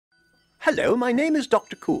Hello, my name is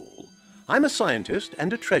Dr. Cool. I'm a scientist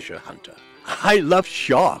and a treasure hunter. I love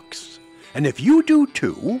sharks, and if you do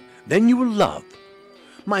too, then you will love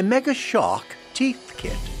my Mega Shark Teeth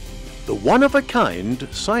Kit. The one-of-a-kind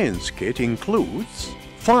science kit includes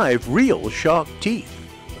 5 real shark teeth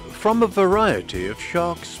from a variety of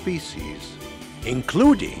shark species,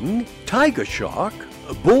 including tiger shark,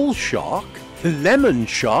 bull shark, lemon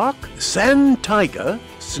shark, sand tiger,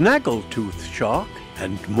 snaggletooth shark,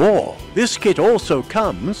 and more. This kit also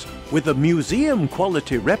comes with a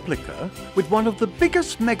museum-quality replica with one of the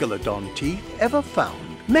biggest megalodon teeth ever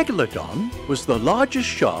found. Megalodon was the largest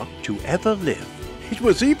shark to ever live. It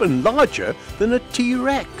was even larger than a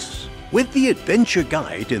T-Rex. With the adventure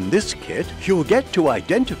guide in this kit, you'll get to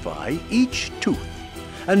identify each tooth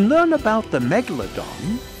and learn about the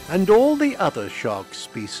megalodon and all the other shark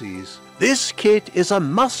species. This kit is a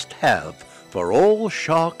must-have for all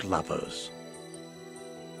shark lovers.